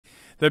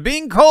They're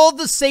being called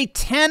the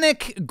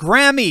Satanic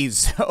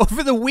Grammys.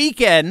 Over the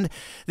weekend,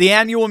 the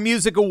annual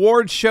music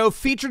awards show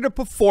featured a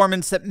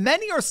performance that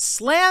many are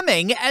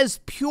slamming as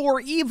pure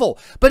evil.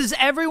 But as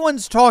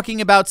everyone's talking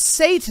about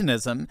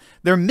Satanism,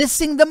 they're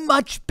missing the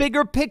much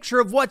bigger picture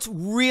of what's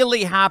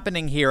really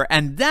happening here.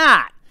 And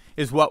that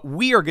is what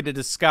we are going to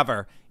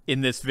discover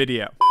in this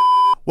video.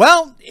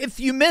 Well, if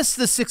you missed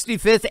the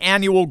 65th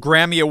annual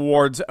Grammy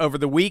Awards over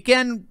the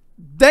weekend,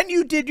 then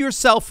you did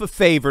yourself a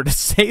favor, to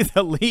say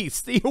the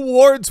least. The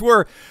awards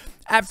were,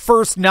 at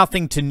first,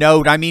 nothing to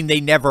note. I mean, they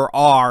never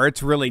are.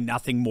 It's really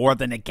nothing more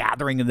than a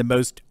gathering of the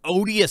most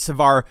odious of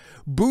our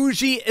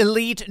bougie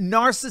elite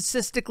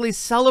narcissistically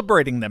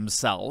celebrating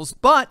themselves.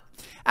 But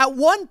at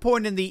one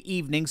point in the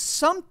evening,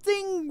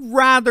 something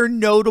rather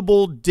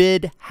notable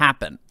did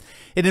happen.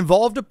 It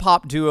involved a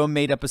pop duo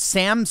made up of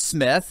Sam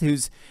Smith,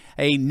 he's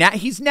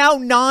now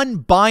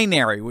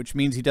non-binary, which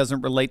means he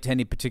doesn't relate to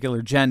any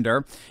particular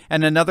gender,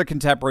 and another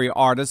contemporary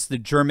artist, the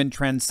German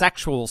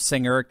transsexual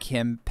singer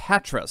Kim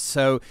Petras.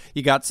 So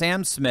you got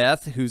Sam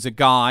Smith, who's a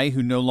guy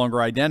who no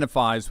longer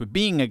identifies with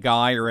being a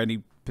guy or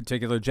any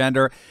particular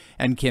gender,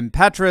 and Kim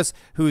Petras,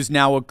 who's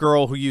now a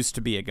girl who used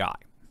to be a guy.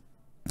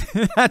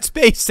 That's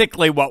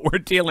basically what we're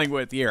dealing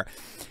with here.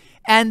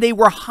 And they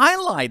were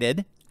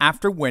highlighted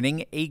after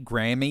winning a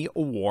Grammy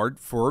Award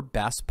for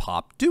Best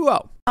Pop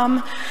Duo.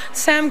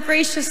 Sam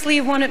graciously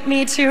wanted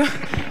me to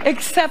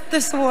accept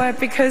this award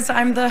because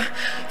I'm the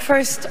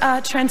first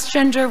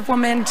transgender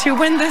woman to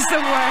win this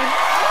award.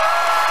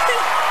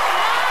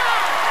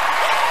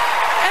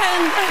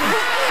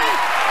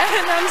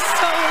 and I'm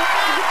so...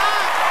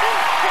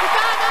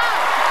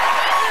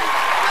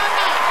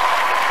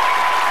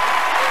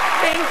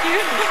 Thank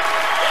you.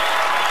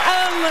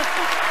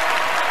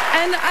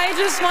 And I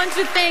just want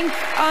to thank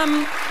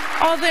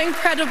all the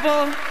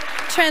incredible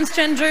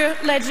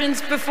transgender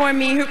legends before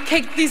me who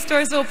kicked these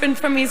doors open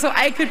for me so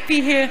I could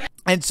be here.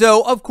 And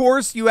so, of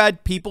course, you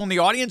had people in the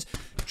audience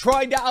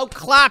trying to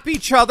outclap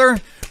each other,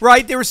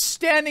 right? They were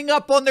standing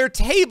up on their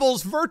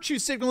tables, virtue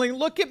signaling,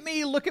 look at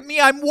me,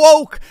 I'm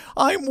woke,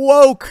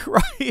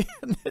 right?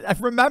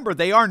 Remember,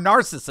 they are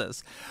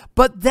narcissists.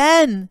 But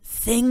then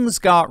things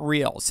got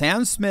real.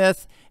 Sam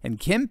Smith and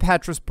Kim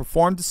Petras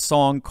performed a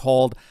song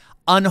called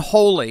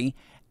Unholy,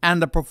 and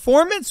the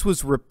performance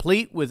was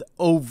replete with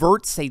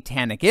overt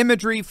satanic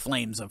imagery,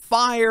 flames of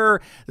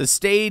fire. The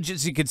stage,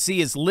 as you can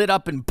see, is lit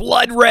up in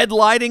blood red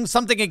lighting,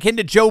 something akin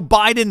to Joe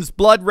Biden's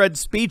blood red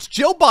speech.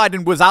 Joe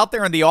Biden was out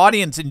there in the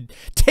audience and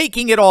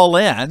taking it all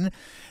in.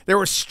 There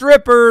were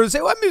strippers.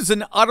 It was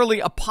an utterly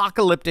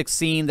apocalyptic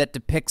scene that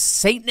depicts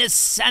Satanist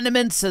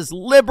sentiments as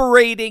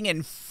liberating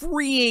and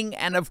freeing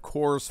and, of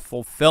course,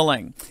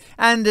 fulfilling.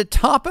 And to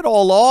top it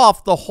all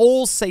off, the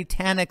whole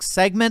satanic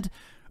segment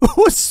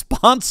was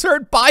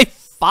sponsored by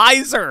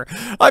Pfizer.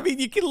 I mean,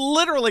 you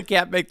literally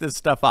can't make this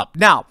stuff up.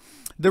 Now,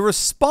 the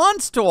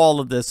response to all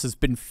of this has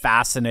been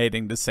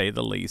fascinating, to say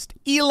the least.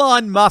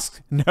 Elon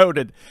Musk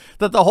noted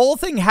that the whole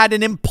thing had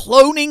an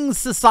imploding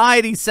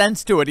society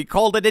sense to it. He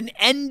called it an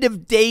end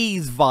of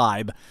days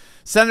vibe.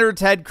 Senator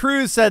Ted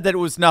Cruz said that it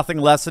was nothing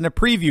less than a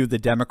preview of the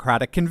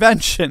Democratic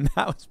convention.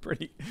 That was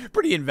pretty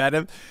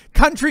inventive.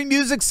 Country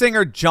music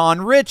singer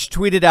John Rich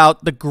tweeted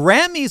out, "The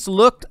Grammys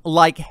looked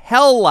like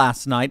hell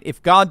last night.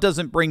 If God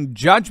doesn't bring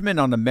judgment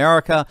on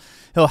America,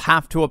 he'll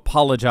have to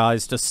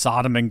apologize to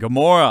Sodom and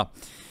Gomorrah."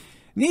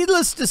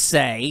 Needless to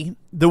say,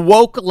 the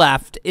woke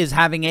left is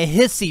having a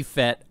hissy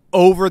fit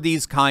over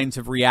these kinds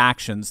of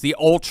reactions. The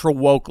ultra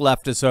woke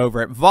leftists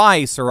over at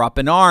Vice are up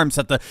in arms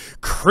at the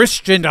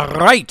Christian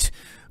right,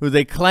 who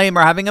they claim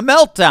are having a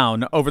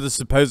meltdown over the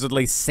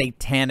supposedly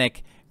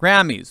satanic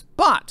Grammys.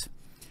 But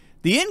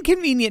the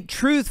inconvenient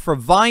truth for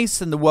Vice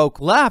and the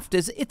woke left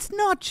is it's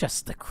not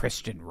just the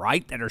Christian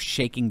right that are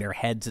shaking their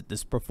heads at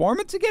this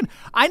performance. Again,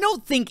 I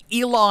don't think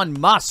Elon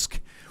Musk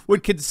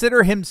would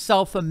consider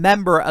himself a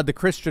member of the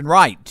Christian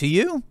right. Do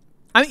you?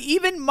 I mean,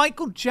 even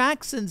Michael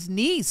Jackson's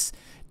niece,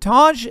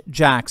 Taj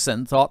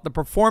Jackson, thought the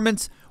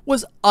performance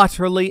was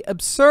utterly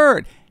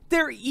absurd.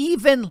 They're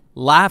even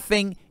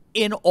laughing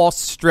in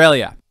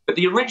Australia. But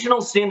the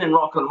original sin in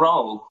rock and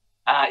roll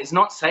is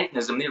not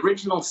Satanism. The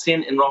original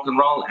sin in rock and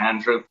roll,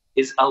 Andrew,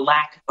 is a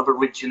lack of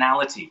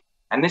originality.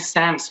 And this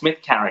Sam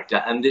Smith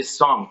character and this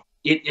song,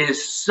 it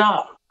is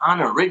so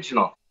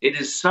unoriginal. It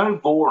is so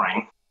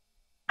boring.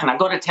 And I've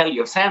got to tell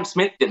you, if Sam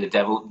Smith did a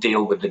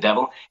deal with the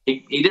devil,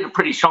 he did a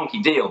pretty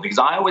shonky deal, because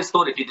I always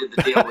thought if you did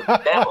the deal with the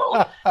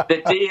devil,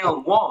 the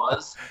deal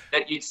was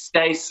that you'd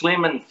stay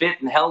slim and fit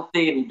and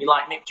healthy and you'd be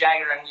like Mick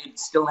Jagger and you'd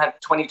still have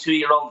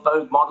 22-year-old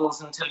Vogue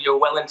models until you're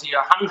well into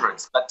your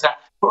hundreds. But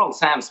poor old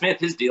Sam Smith,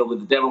 his deal with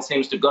the devil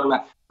seems to have got him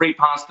a free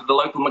pass to the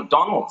local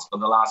McDonald's for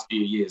the last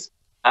few years.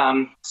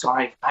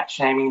 Sorry, fat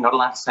shaming, not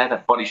allowed to say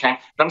that, body shame.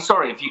 But I'm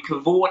sorry, if you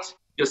cavort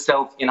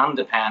yourself in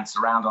underpants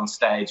around on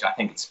stage, I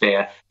think it's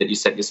fair that you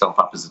set yourself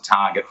up as a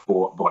target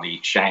for body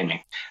shaming.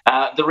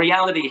 The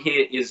reality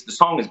here is the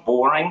song is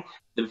boring.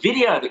 The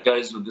video that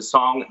goes with the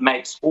song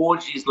makes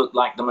orgies look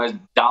like the most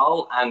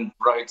dull and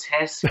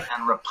grotesque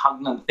and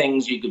repugnant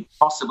things you could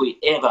possibly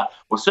ever,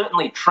 or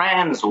certainly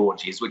trans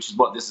orgies, which is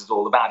what this is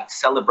all about. It's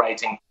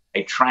celebrating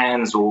a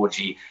trans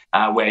orgy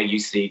where you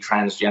see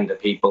transgender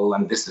people,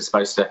 and this is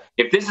supposed to,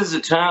 if this is a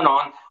turn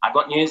on, I've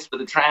got news for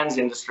the trans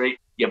industry,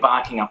 you're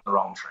barking up the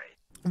wrong tree.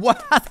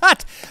 What?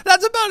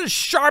 That's about as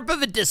sharp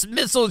of a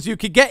dismissal as you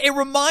could get. It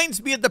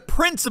reminds me of the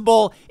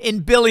principal in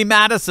Billy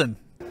Madison.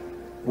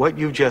 What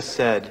you just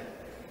said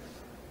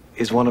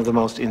is one of the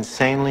most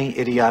insanely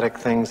idiotic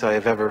things I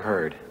have ever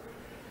heard.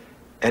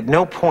 At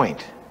no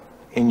point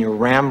in your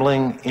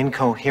rambling,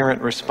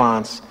 incoherent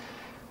response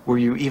were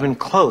you even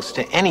close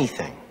to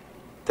anything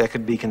that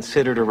could be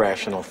considered a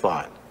rational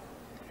thought.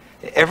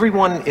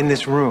 Everyone in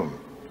this room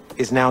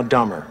is now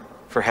dumber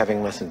for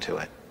having listened to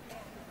it.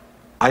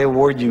 I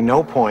award you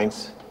no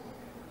points,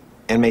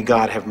 and may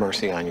God have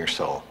mercy on your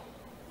soul.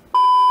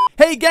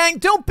 Hey gang,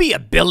 don't be a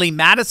Billy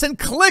Madison.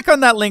 Click on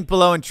that link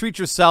below and treat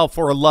yourself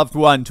or a loved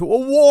one to a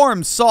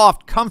warm,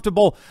 soft,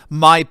 comfortable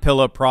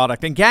MyPillow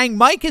product. And gang,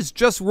 Mike has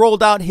just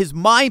rolled out his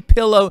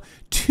MyPillow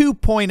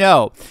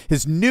 2.0,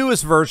 his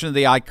newest version of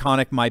the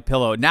iconic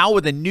MyPillow, now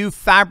with a new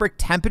fabric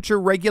temperature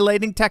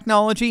regulating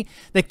technology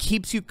that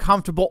keeps you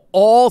comfortable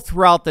all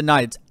throughout the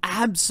night. It's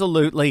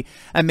absolutely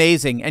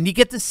amazing. And you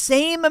get the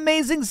same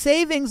amazing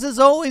savings as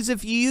always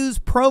if you use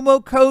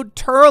promo code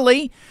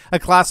Turley. A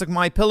classic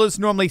MyPillow is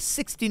normally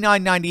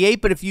 $69.98,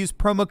 but if you use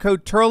promo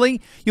code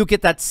Turley, you'll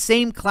get that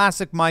same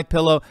classic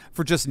MyPillow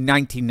for just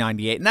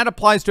 $19.98. And that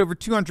applies to over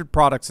 200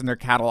 products in their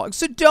catalog.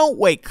 So don't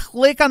wait.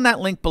 Click on that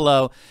link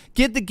below.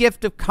 Give the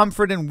gift of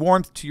comfort and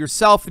warmth to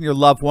yourself and your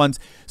loved ones.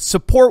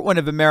 Support one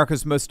of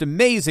America's most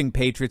amazing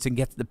patriots and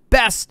get the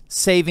best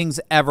savings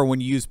ever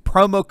when you use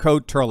promo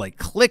code Turley.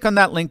 Click on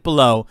that link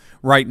below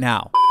right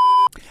now.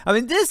 I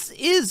mean, this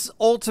is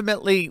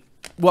ultimately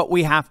what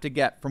we have to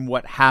get from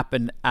what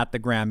happened at the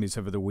Grammys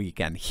over the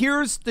weekend.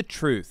 Here's the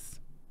truth.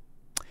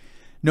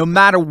 No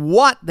matter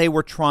what they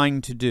were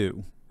trying to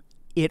do,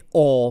 it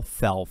all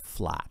fell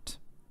flat.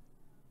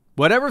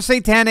 Whatever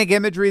satanic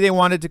imagery they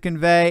wanted to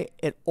convey,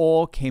 it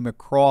all came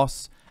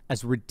across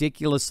as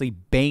ridiculously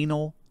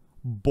banal,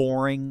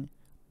 boring,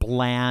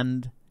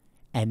 bland,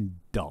 and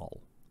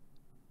dull.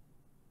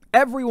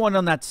 Everyone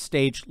on that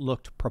stage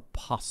looked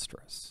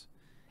preposterous.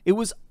 It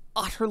was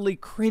utterly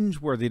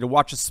cringeworthy to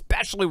watch,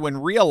 especially when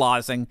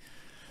realizing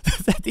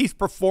that these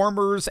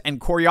performers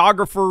and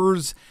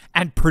choreographers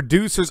and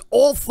producers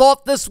all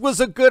thought this was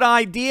a good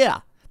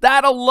idea.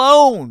 That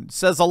alone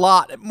says a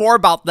lot more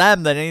about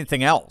them than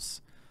anything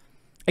else.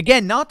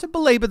 Again, not to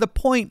belabor the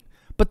point,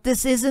 but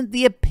this isn't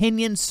the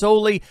opinion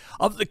solely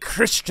of the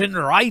Christian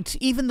right.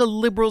 Even the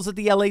liberals at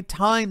the LA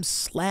Times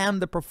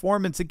slammed the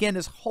performance again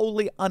as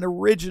wholly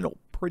unoriginal,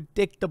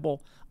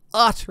 predictable,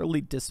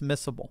 utterly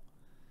dismissible.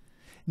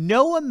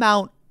 No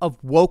amount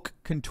of woke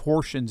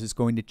contortions is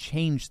going to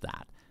change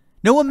that.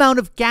 No amount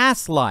of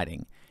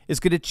gaslighting is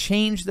going to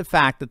change the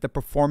fact that the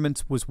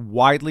performance was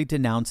widely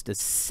denounced as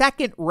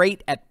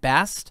second-rate at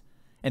best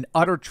and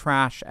utter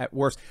trash at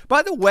worst.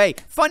 By the way,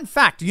 fun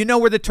fact, do you know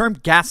where the term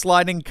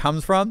gaslighting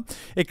comes from?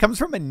 It comes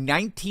from a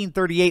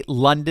 1938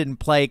 London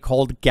play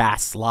called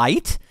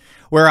Gaslight,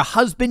 where a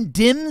husband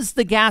dims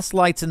the gas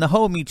lights in the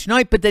home each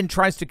night, but then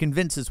tries to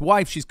convince his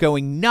wife she's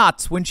going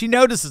nuts when she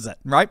notices it,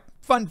 right?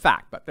 Fun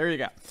fact, but there you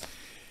go.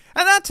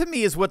 And that to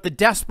me is what the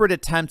desperate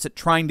attempts at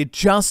trying to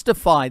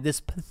justify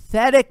this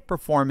pathetic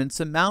performance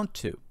amount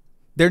to.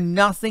 They're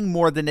nothing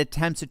more than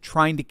attempts at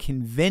trying to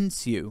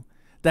convince you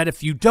that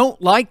if you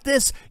don't like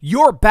this,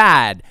 you're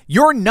bad,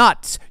 you're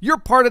nuts, you're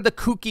part of the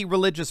kooky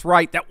religious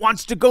right that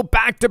wants to go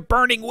back to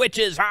burning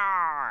witches.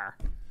 Arr!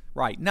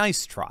 Right,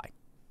 nice try.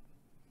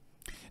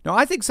 Now,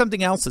 I think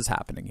something else is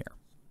happening here.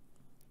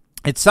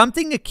 It's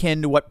something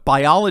akin to what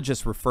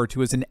biologists refer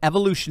to as an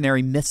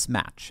evolutionary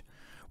mismatch,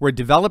 where a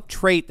developed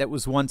trait that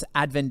was once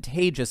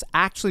advantageous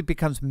actually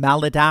becomes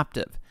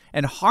maladaptive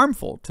and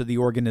harmful to the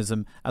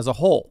organism as a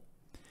whole.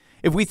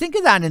 If we think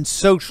of that in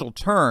social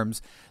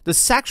terms, the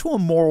sexual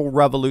and moral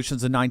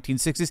revolutions of the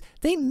 1960s,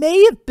 they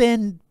may have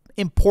been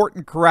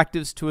important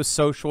correctives to a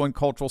social and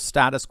cultural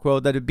status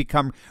quo that had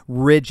become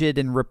rigid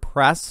and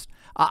repressed.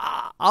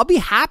 I'll be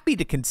happy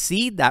to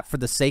concede that for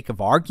the sake of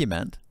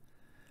argument.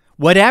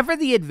 Whatever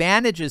the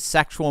advantages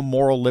sexual and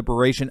moral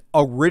liberation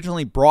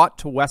originally brought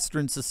to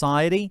Western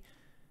society,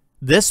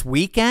 this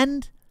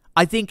weekend,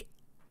 I think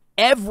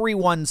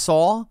everyone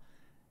saw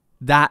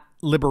that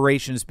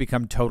liberation has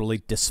become totally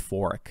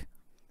dysphoric.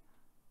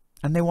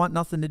 And they want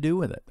nothing to do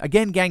with it.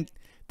 Again, gang,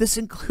 this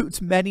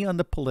includes many on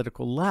the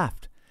political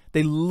left.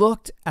 They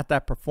looked at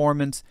that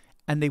performance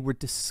and they were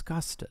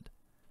disgusted.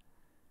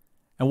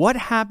 And what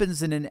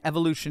happens in an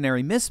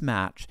evolutionary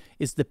mismatch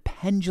is the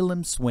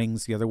pendulum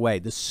swings the other way.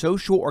 The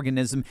social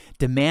organism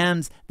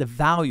demands the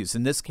values,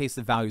 in this case,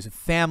 the values of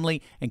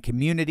family and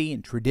community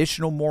and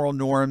traditional moral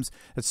norms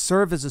that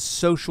serve as a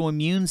social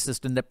immune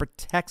system that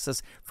protects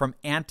us from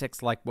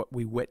antics like what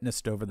we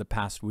witnessed over the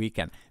past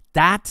weekend.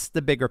 That's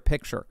the bigger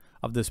picture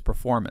of this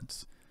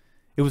performance.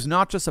 It was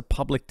not just a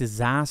public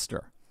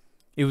disaster.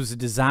 It was a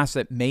disaster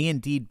that may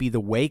indeed be the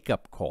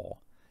wake-up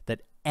call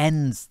that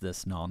ends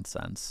this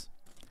nonsense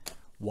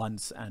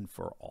once and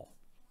for all.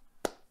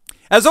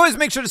 As always,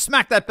 make sure to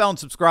smack that bell and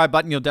subscribe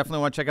button. You'll definitely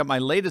want to check out my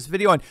latest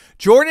video on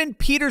Jordan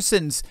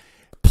Peterson's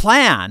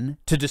plan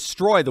to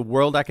destroy the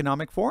World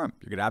Economic Forum.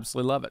 You're going to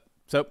absolutely love it.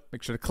 So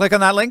make sure to click on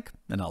that link,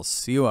 and I'll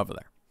see you over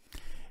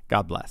there.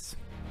 God bless.